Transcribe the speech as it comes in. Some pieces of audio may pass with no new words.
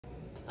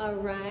All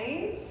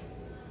right.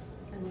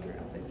 I love your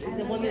outfit. Is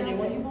it one of the new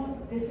ones you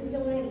bought? This is the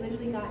one I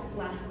literally got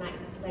last night.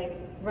 Like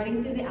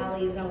running through the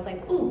alleys, and I was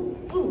like, ooh,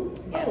 ooh,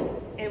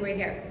 ooh, and we're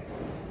here.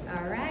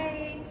 All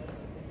right.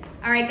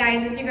 All right,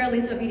 guys, it's your girl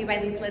Lisa with Beauty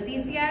by Lisa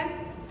Leticia.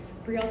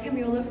 Brielle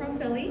Camiolo from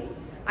Philly.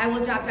 I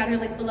will drop down her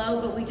link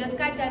below, but we just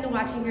got done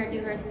watching her do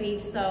her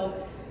speech. So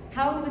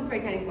how long have you been spray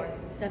tanning for?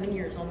 7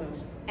 years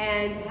almost.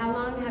 And how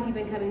long have you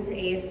been coming to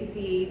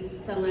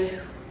ASTP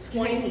Sunless?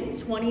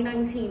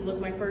 2019 was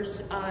my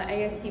first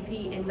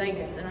ASTP in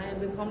Vegas, and I have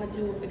been coming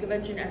to a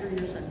convention every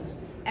year since.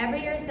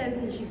 Every year since,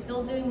 and she's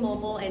still doing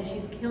mobile, and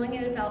she's killing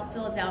it in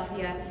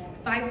Philadelphia.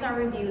 5-star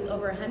reviews,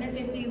 over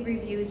 150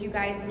 reviews, you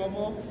guys,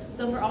 mobile.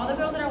 So for all the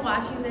girls that are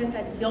watching this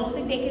that don't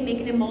think they can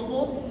make it in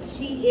mobile,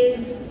 she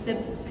is the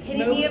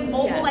epitome of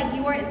mobile, yes. Like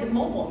you are the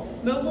mobile.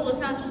 Mobile is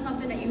not just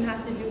something that you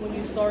have to do when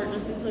you start,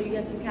 just until you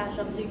get some cash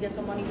up, until you get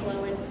some money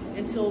flowing,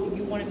 until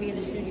you want to be in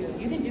the studio.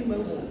 You can do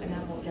mobile and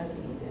have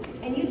longevity.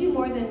 And you do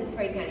more than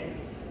spray tanning.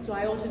 So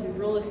I also do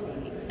real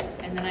estate,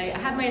 and then I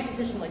have my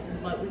esthetician license,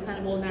 but we kind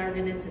of all narrowed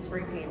it into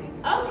spray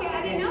tanning. Okay,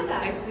 I didn't know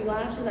that. I used to do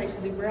lashes, I used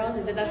to do brows,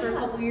 I did that for a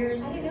couple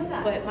years. I didn't know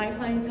that. But my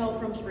clientele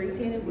from spray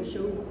tanning was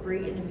so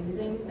great and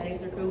amazing that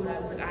after COVID, I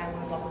was like, I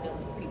want to walk with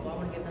these people. I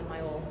want to give them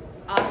my all.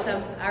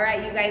 Awesome. All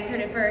right, you guys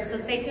heard it first. So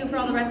stay tuned for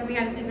all the rest of the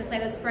behind the scenes for Slay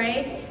the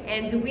Spray.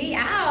 And we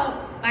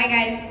out. Bye,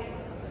 guys.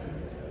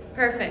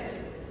 Perfect.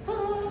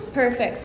 Perfect.